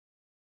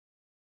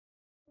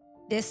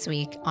This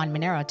week on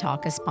Monero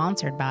Talk is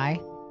sponsored by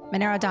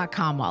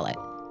Monero.com Wallet.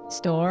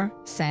 Store,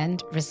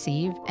 send,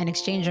 receive, and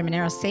exchange your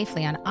Monero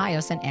safely on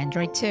iOS and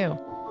Android too.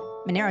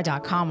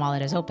 Monero.com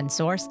Wallet is open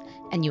source,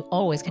 and you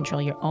always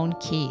control your own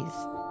keys.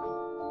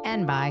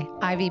 And by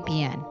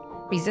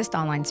IVPN. Resist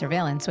online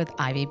surveillance with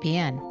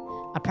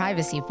IVPN, a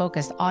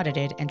privacy-focused,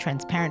 audited, and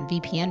transparent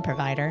VPN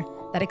provider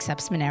that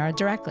accepts Monero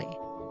directly.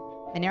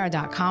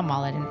 Monero.com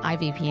Wallet and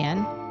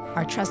IVPN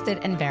are trusted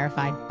and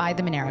verified by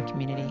the Monero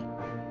community.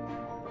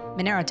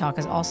 Monero Talk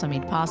is also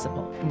made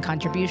possible from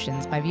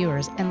contributions by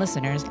viewers and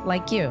listeners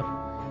like you.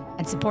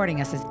 And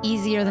supporting us is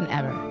easier than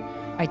ever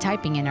by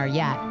typing in our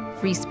YAT,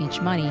 free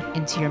speech money,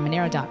 into your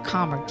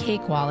Monero.com or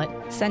Cake wallet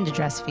send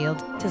address field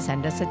to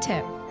send us a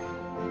tip.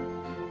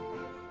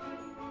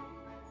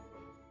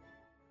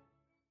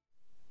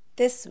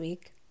 This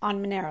week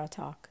on Monero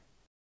Talk.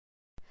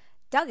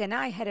 Doug and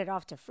I headed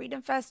off to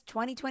Freedom Fest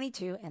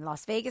 2022 in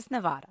Las Vegas,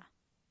 Nevada.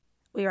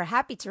 We were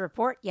happy to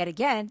report yet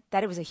again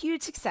that it was a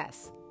huge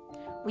success.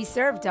 We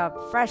served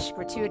up fresh,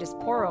 gratuitous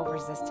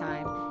pour-overs this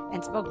time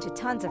and spoke to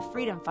tons of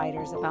freedom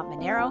fighters about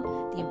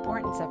Monero, the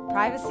importance of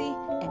privacy,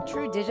 and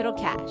true digital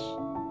cash.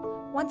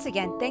 Once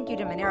again, thank you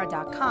to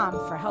Monero.com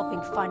for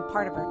helping fund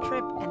part of our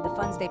trip and the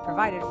funds they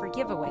provided for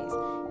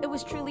giveaways. It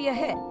was truly a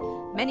hit.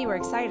 Many were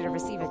excited to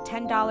receive a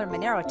 $10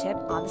 Monero tip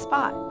on the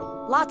spot.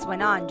 Lots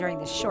went on during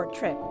this short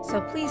trip, so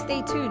please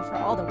stay tuned for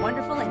all the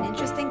wonderful and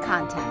interesting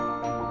content.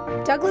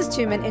 Douglas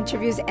Tuman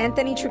interviews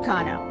Anthony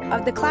Trucano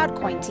of the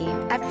CloudCoin team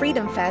at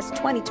Freedom Fest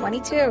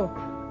 2022.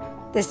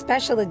 This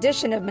special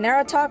edition of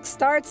Monero Talk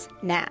starts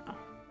now.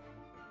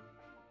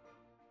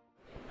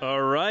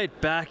 All right,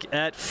 back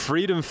at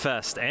Freedom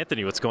Fest.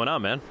 Anthony, what's going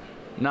on, man?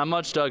 Not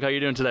much, Doug. How you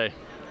doing today?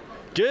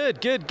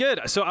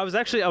 Good. So I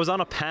was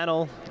on a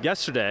panel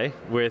yesterday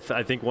with,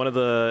 I think, one of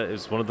the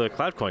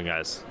CloudCoin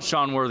guys.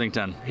 Sean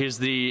Worthington. He's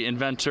the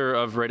inventor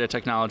of Rata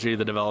Technology,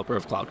 the developer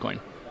of CloudCoin.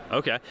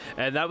 Okay,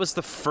 and that was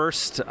the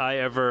first I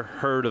ever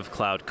heard of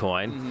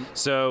CloudCoin. Mm-hmm.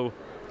 So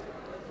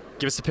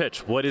give us a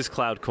pitch. What is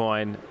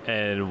CloudCoin,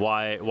 and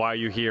why are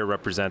you here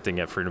representing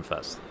at Freedom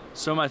Fest?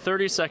 So my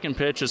 30-second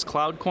pitch is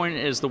CloudCoin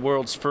is the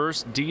world's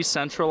first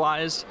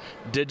decentralized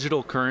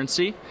digital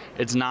currency.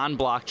 It's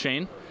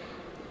non-blockchain.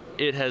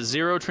 It has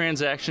zero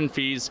transaction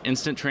fees,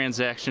 instant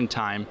transaction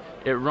time.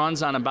 It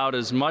runs on about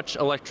as much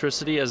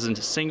electricity as a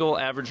single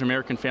average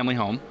American family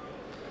home.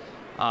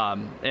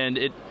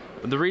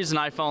 The reason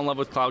I fell in love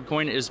with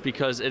CloudCoin is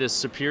because it is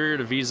superior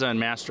to Visa and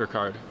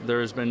MasterCard. There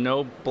has been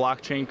no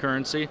blockchain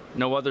currency,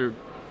 no other,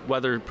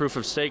 whether proof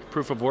of stake,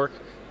 proof of work,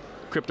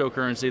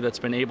 cryptocurrency that's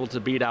been able to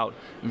beat out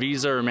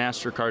Visa or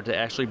MasterCard to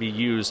actually be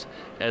used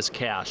as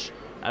cash.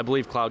 I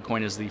believe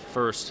CloudCoin is the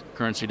first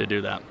currency to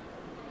do that.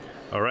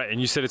 All right, and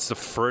you said it's the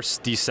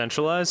first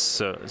decentralized,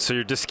 so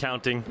you're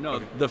discounting?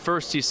 No, the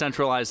first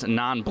decentralized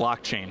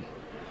non-blockchain.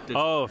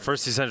 Oh,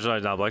 first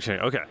decentralized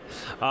non-blockchain. Okay.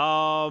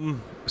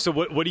 So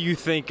what do you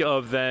think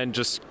of then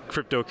just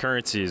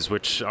cryptocurrencies,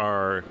 which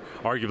are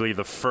arguably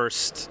the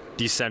first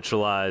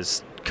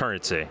decentralized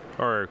currency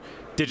or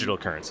digital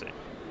currency?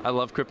 I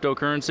love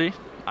cryptocurrency.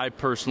 I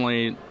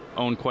personally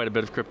own quite a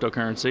bit of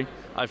cryptocurrency.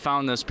 I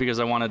found this because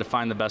I wanted to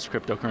find the best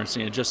cryptocurrency,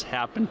 and it just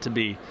happened to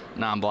be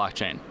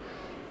non-blockchain.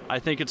 I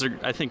think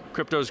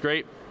crypto is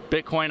great.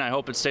 Bitcoin, I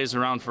hope it stays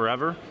around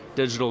forever.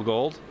 Digital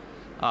gold.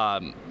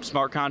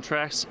 Smart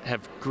contracts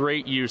have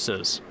great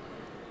uses.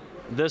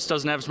 This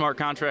doesn't have smart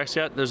contracts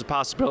yet. There's a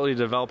possibility to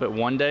develop it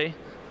one day.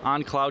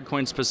 On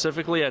CloudCoin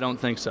specifically, I don't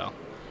think so.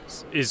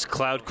 Is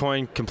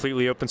CloudCoin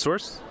completely open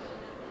source?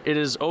 It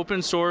is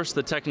open source.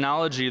 The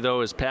technology,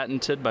 though, is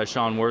patented by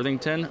Sean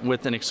Worthington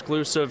with an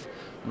exclusive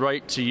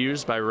right to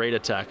use by Rata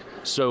Tech,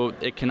 so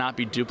it cannot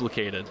be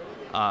duplicated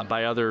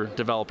by other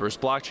developers.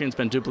 Blockchain's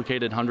been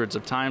duplicated hundreds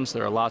of times.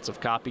 There are lots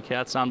of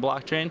copycats on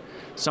blockchain.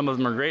 Some of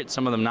them are great,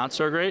 some of them not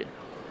so great.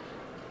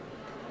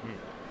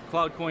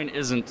 CloudCoin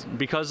isn't.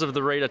 Because of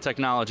the Rata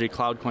technology,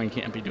 CloudCoin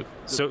can't be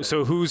duplicated.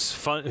 So who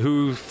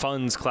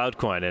funds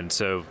CloudCoin? And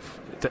so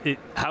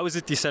how is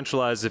it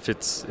decentralized if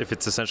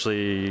it's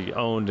essentially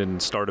owned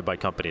and started by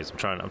companies? I'm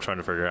trying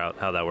to figure out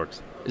how that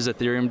works. Is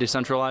Ethereum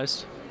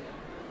decentralized?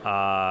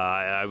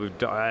 I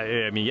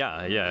mean,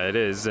 yeah, it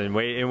is.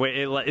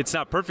 It's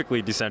not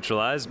perfectly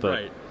decentralized,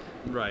 but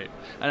right.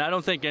 And I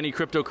don't think any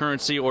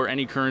cryptocurrency or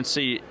any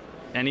currency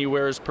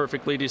anywhere is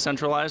perfectly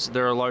decentralized.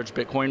 There are large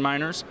Bitcoin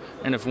miners,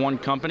 and if one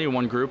company,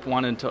 one group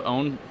wanted to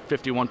own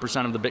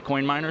 51% of the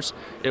Bitcoin miners,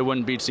 it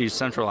wouldn't be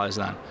decentralized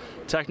then.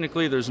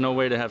 Technically, there's no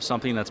way to have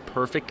something that's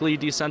perfectly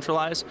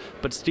decentralized,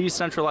 but it's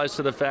decentralized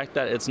to the fact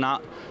that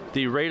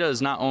the Rata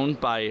is not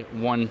owned by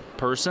one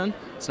person,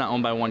 it's not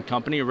owned by one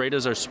company.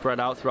 Ratas are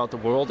spread out throughout the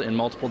world in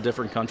multiple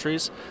different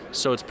countries,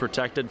 so it's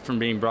protected from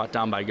being brought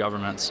down by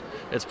governments.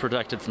 It's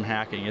protected from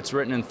hacking. It's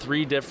written in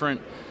three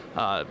different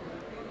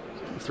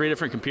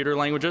computer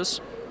languages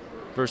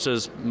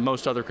versus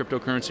most other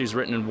cryptocurrencies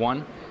written in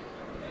one.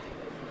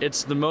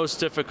 It's the most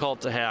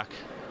difficult to hack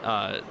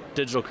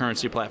digital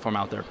currency platform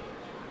out there.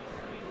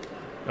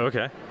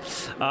 Okay.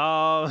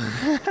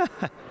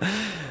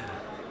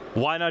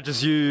 Why not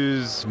just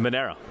use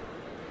Monero?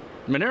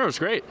 Monero's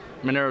great.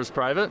 Monero's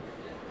private.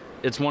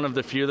 It's one of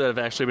the few that have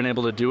actually been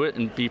able to do it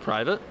and be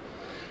private.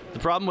 The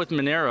problem with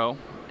Monero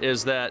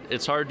is that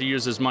it's hard to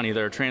use as money.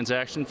 There are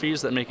transaction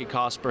fees that make it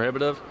cost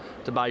prohibitive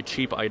to buy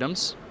cheap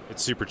items.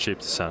 It's super cheap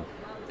to send.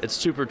 It's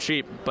super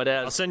cheap, but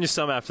as... I'll send you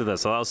some after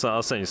this. I'll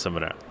send you some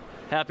of that.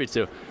 Happy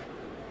to.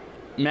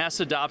 Mass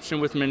adoption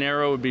with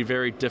Monero would be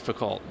very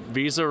difficult.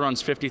 Visa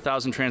runs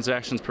 50,000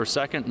 transactions per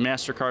second.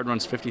 MasterCard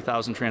runs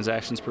 50,000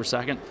 transactions per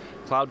second.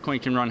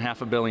 CloudCoin can run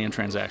 500 million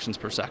transactions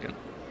per second.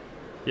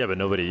 Yeah, but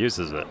nobody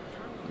uses it.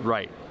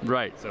 Right.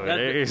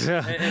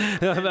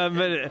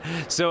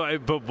 So,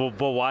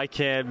 but why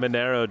can't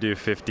Monero do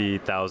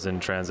 50,000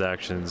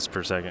 transactions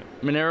per second?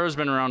 Monero's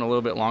been around a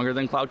little bit longer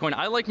than CloudCoin.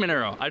 I like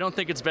Monero. I don't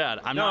think it's bad.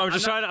 I'm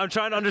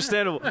trying to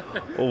understand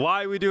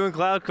why we doing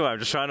CloudCoin. I'm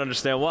just trying to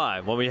understand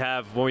why. When we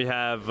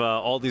have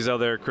all these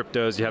other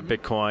cryptos, you have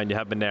Bitcoin, you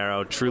have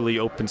Monero, truly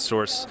open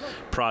source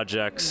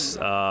projects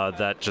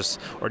that just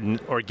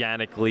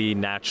organically,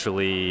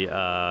 naturally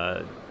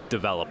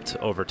developed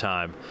over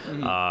time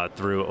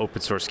through open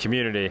source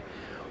community.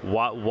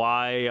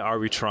 Why are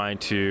we trying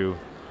to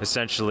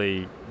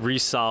essentially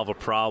resolve a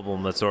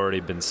problem that's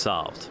already been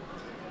solved?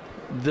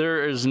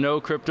 There is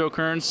no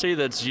cryptocurrency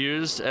that's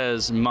used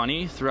as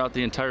money throughout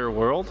the entire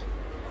world.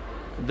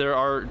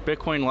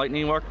 Bitcoin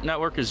Lightning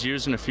Network is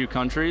used in a few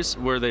countries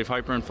where they've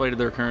hyperinflated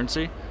their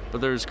currency,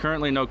 but there's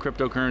currently no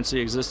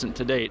cryptocurrency existent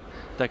to date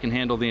that can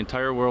handle the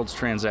entire world's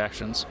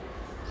transactions.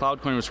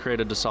 CloudCoin was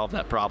created to solve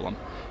that problem.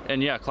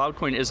 And yeah,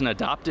 CloudCoin isn't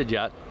adopted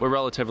yet. We're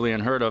relatively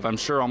unheard of. I'm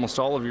sure almost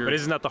all of your... But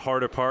isn't that the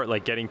harder part,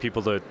 like getting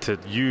people to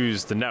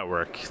use the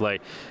network?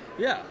 Like,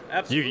 yeah,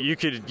 absolutely.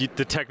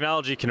 The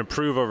technology can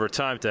improve over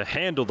time to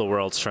handle the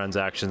world's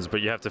transactions,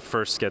 but you have to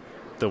first get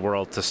the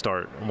world to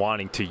start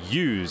wanting to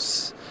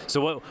use.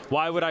 So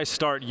why would I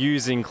start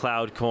using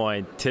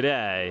CloudCoin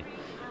today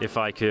if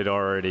I could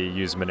already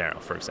use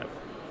Monero, for example?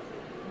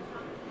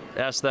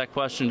 Ask that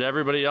question to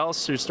everybody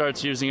else who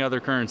starts using other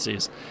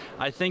currencies.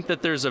 I think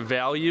that there's a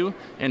value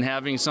in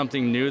having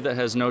something new that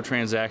has no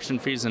transaction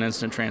fees and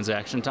instant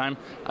transaction time.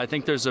 I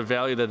think there's a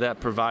value that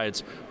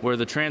provides where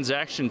the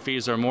transaction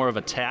fees are more of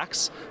a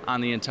tax on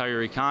the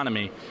entire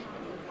economy.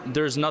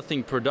 There's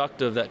nothing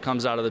productive that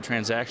comes out of the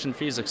transaction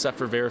fees except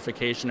for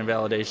verification and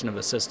validation of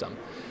the system.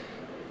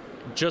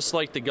 Just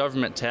like the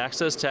government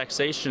taxes,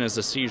 taxation is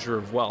a seizure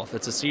of wealth.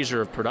 It's a seizure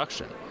of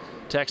production.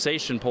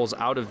 Taxation pulls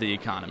out of the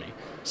economy.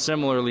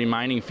 Similarly,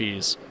 mining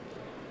fees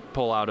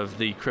pull out of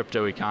the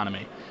crypto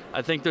economy.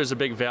 I think there's a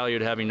big value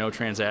to having no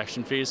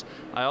transaction fees.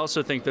 I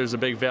also think there's a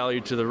big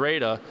value to the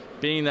RADA,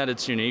 being that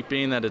it's unique,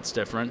 being that it's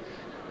different.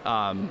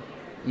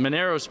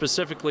 Monero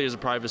specifically is a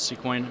privacy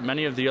coin.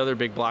 Many of the other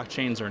big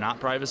blockchains are not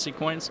privacy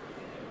coins.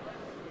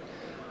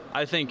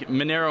 I think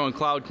Monero and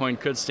CloudCoin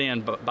could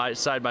stand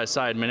side by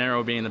side,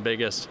 Monero being the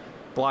biggest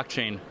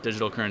blockchain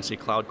digital currency,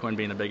 CloudCoin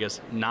being the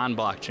biggest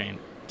non-blockchain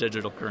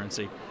digital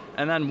currency.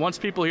 And then once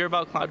people hear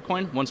about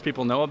CloudCoin, once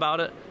people know about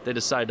it, they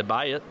decide to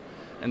buy it,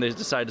 and they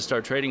decide to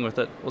start trading with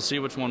it. We'll see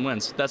which one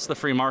wins. That's the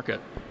free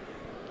market.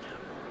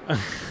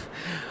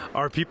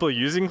 Are people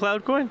using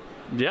CloudCoin?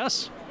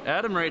 Yes.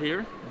 Adam right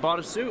here bought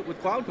a suit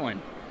with CloudCoin.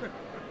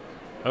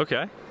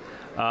 Okay.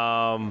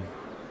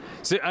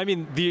 So, I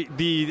mean,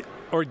 the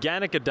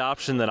organic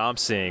adoption that I'm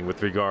seeing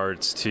with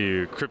regards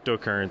to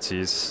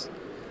cryptocurrencies,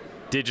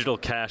 digital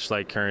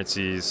cash-like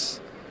currencies,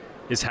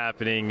 is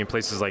happening in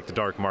places like the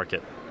dark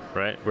market,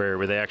 right?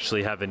 Where they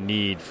actually have a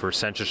need for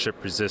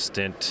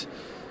censorship-resistant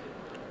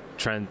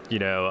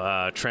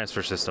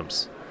transfer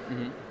systems.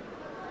 Mm-hmm.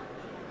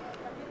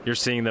 You're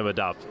seeing them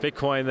adopt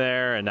Bitcoin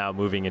there, and now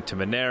moving into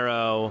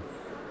Monero.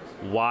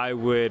 Why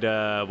would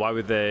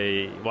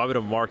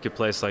a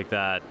marketplace like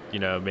that,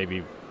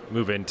 maybe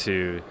move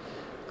into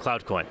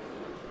CloudCoin?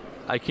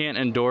 I can't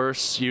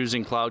endorse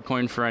using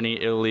CloudCoin for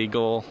any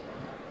illegal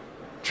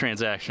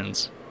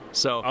transactions.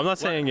 So I'm not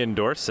saying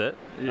endorse it.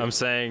 Yeah. I'm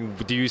saying,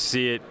 do you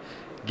see it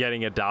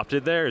getting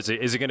adopted there? Is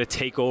it going to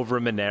take over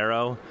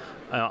Monero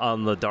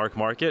on the dark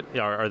market?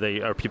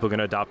 Are people going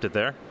to adopt it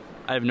there?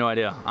 I have no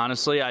idea.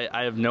 Honestly,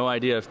 I have no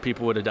idea if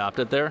people would adopt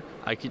it there.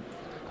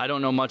 I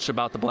don't know much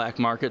about the black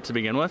market to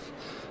begin with.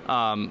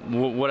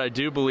 What I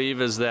do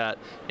believe is that,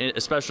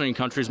 especially in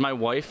countries, my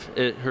wife,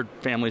 her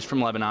family's from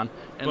Lebanon.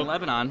 In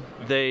Lebanon,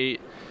 they've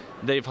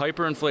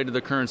hyperinflated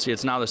the currency.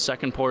 It's now the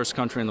second poorest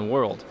country in the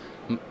world.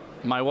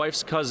 My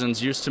wife's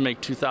cousins used to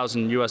make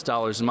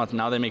 $2,000 a month.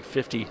 Now they make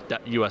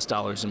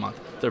 $50 a month.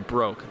 They're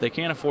broke. They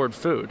can't afford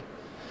food.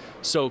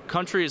 So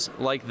countries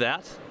like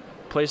that,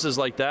 places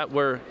like that,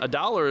 where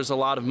 $1 is a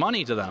lot of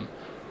money to them,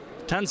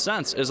 10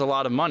 cents is a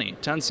lot of money.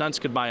 10 cents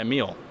could buy a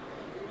meal.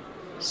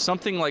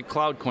 Something like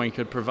CloudCoin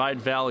could provide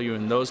value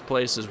in those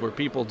places where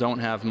people don't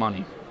have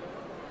money.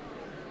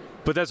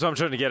 But that's what I'm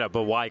trying to get at.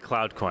 But why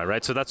CloudCoin,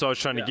 right? So that's why I was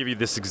trying to give you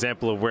this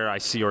example of where I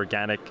see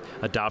organic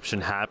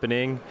adoption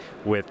happening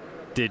with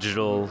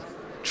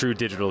true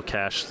digital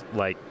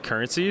cash-like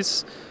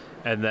currencies,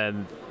 and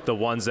then the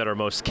ones that are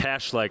most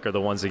cash-like are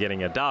the ones that are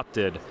getting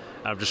adopted.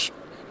 I'm just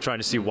trying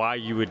to see why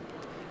you would,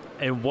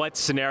 in what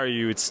scenario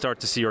you would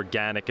start to see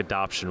organic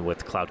adoption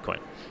with CloudCoin.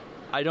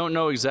 I don't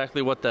know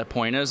exactly what that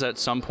point is. At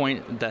some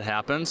point that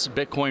happens.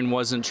 Bitcoin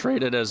wasn't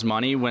traded as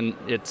money when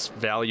its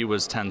value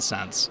was 10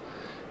 cents.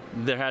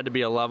 There had to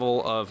be a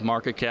level of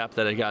market cap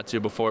that it got to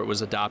before it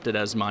was adopted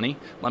as money.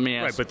 Let me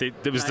ask. Right,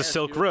 but it was the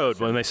Silk Road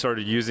when they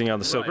started using on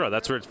the Silk Road.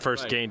 That's where it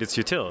first gained its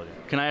utility.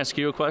 Can I ask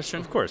you a question?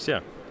 Of course,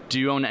 yeah. Do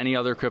you own any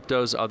other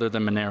cryptos other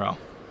than Monero?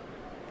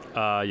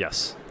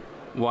 Yes.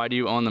 Why do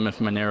you own them if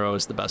Monero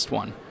is the best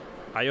one?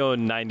 I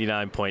own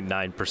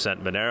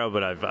 99.9% Monero,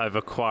 but I've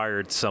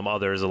acquired some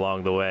others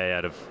along the way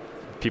out of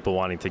people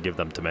wanting to give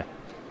them to me.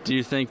 Do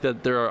you think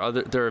that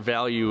there's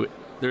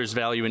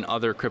value in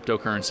other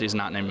cryptocurrencies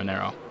not named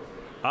Monero?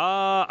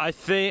 I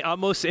think I'm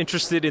most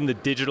interested in the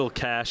digital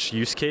cash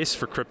use case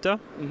for crypto.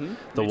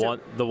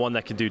 Mm-hmm. The one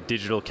that can do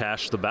digital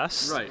cash the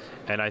best. Right.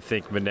 And I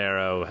think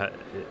Monero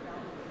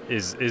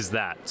is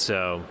that.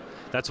 So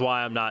that's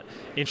why I'm not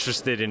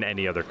interested in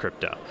any other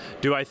crypto.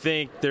 Do I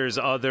think there's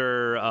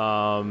other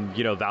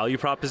value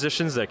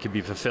propositions that can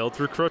be fulfilled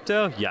through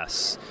crypto?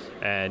 Yes.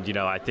 And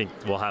I think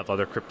we'll have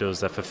other cryptos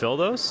that fulfill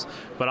those.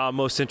 But I'm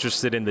most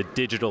interested in the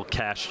digital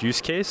cash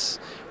use case,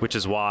 which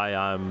is why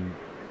I'm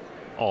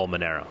all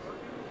Monero.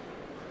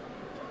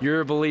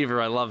 You're a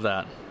believer. I love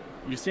that.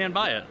 You stand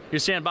by it. You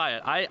stand by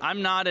it.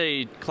 I'm not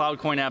a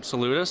Cloudcoin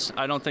absolutist.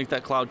 I don't think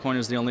that Cloudcoin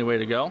is the only way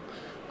to go.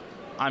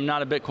 I'm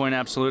not a Bitcoin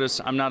absolutist.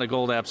 I'm not a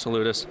gold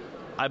absolutist.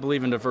 I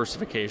believe in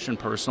diversification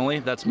personally.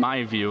 That's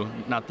my view,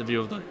 not the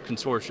view of the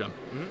consortium.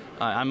 Mm-hmm.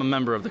 I'm a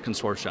member of the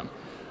consortium.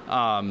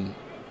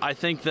 I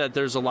think that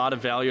there's a lot of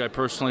value. I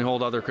personally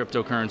hold other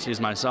cryptocurrencies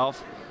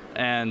myself,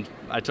 and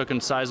I took a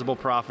sizable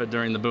profit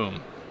during the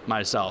boom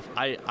myself.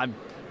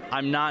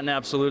 I'm not an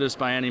absolutist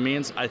by any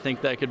means. I think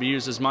that could be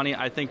used as money.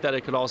 I think that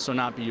it could also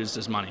not be used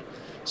as money.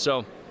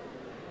 So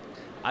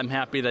I'm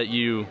happy that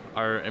you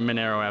are a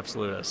Monero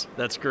absolutist.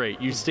 That's great.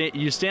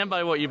 You stand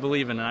by what you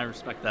believe in, and I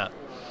respect that.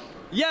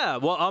 Yeah,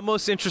 well, I'm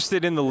most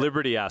interested in the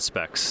liberty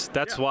aspects.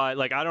 That's why,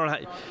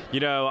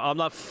 I'm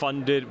not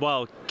funded.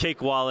 Well,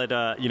 Cake Wallet,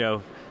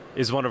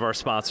 is one of our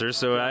sponsors,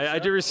 so I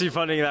do receive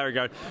funding in that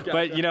regard. Gotcha.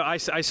 But,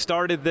 I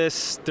started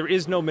this. There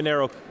is no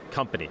Monero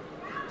company.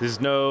 There's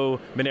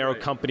no Monero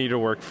company to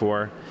work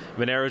for.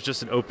 Monero is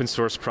just an open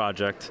source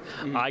project.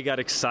 Mm-hmm. I got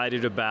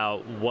excited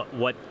about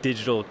what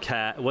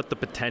the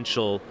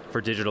potential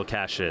for digital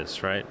cash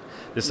is, right?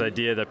 This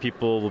idea that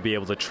people will be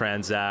able to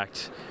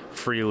transact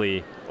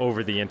freely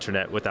over the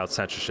internet without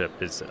censorship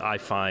I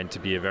find to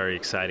be a very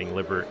exciting,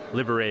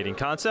 liberating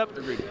concept.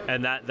 Agreed.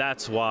 And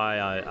that's why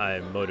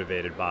I'm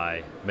motivated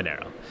by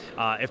Monero.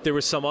 If there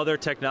was some other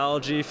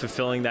technology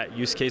fulfilling that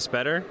use case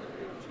better,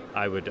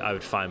 I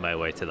would find my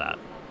way to that.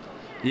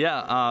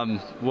 Yeah,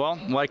 well,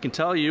 what I can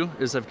tell you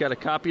is I've got a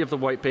copy of the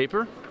white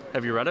paper.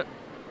 Have you read it?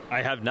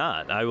 I have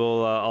not. I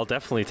will. I'll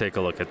definitely take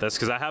a look at this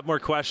because I have more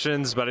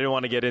questions, but I don't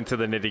want to get into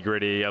the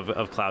nitty-gritty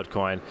of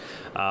Cloudcoin.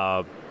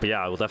 But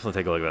yeah, I will definitely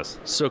take a look at this.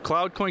 So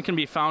Cloudcoin can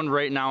be found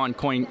right now on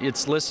Coin.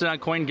 It's listed on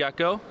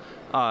CoinGecko.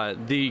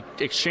 The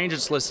exchange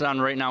it's listed on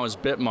right now is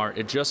Bitmart.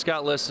 It just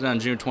got listed on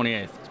June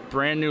 28th. It's a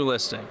brand new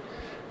listing.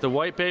 The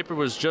white paper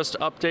was just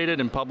updated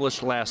and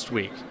published last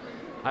week.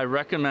 I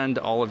recommend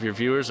all of your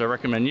viewers, I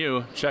recommend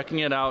you checking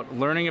it out,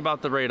 learning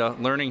about the RADA,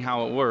 learning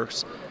how it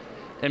works,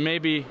 and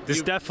maybe...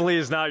 This definitely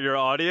is not your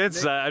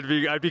audience. I'd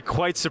be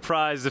quite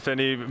surprised if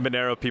any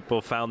Monero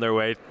people found their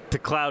way to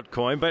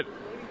Cloudcoin, but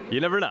you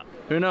never know.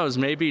 Who knows?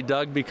 Maybe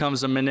Doug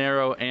becomes a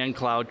Monero and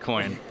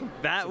Cloudcoin.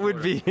 That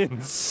would be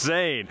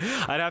insane.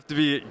 I'd have to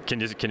be... Can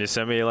you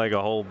send me like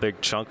a whole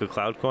big chunk of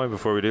Cloudcoin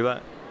before we do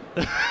that?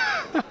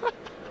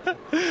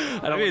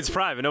 I mean, it's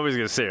private. Nobody's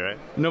going to see it, right?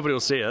 Nobody will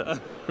see it,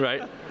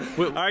 right?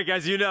 All right,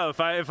 guys.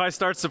 If I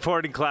start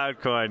supporting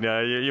Cloudcoin,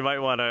 you might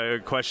want to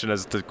question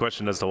as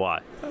to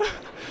why.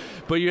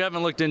 But you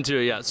haven't looked into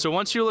it yet. So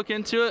once you look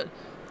into it,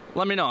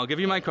 let me know. I'll give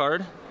you my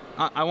card.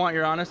 I want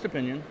your honest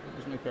opinion.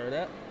 Here's my card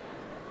at.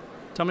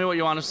 Tell me what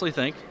you honestly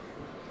think.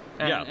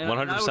 And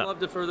 100%. And I would love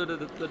to further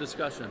the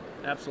discussion.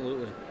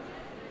 Absolutely.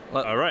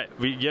 All right,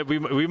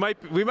 we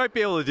might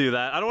be able to do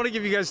that. I don't want to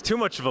give you guys too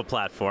much of a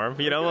platform,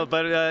 but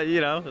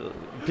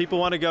people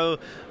want to go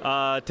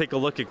take a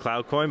look at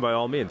Cloudcoin by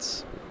all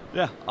means.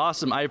 Yeah,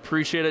 awesome. I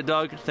appreciate it,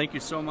 Doug. Thank you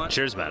so much.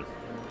 Cheers, man.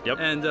 Yep.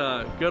 And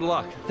good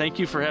luck. Thank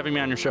you for having me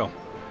on your show.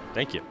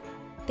 Thank you.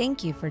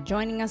 Thank you for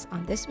joining us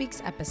on this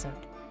week's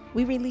episode.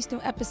 We release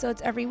new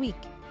episodes every week.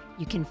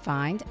 You can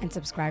find and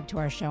subscribe to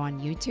our show on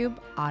YouTube,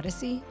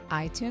 Odyssey,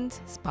 iTunes,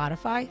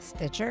 Spotify,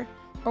 Stitcher,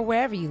 or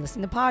wherever you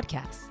listen to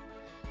podcasts.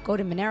 Go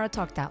to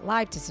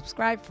MoneroTalk.live to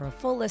subscribe for a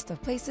full list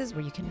of places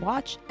where you can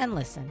watch and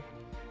listen.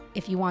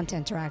 If you want to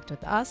interact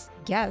with us,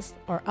 guests,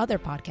 or other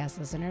podcast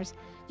listeners,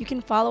 you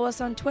can follow us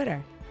on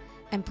Twitter.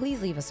 And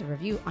please leave us a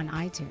review on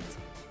iTunes.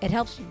 It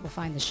helps people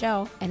find the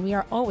show, and we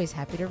are always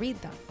happy to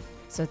read them.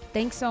 So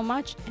thanks so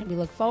much, and we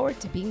look forward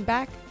to being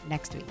back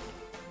next week.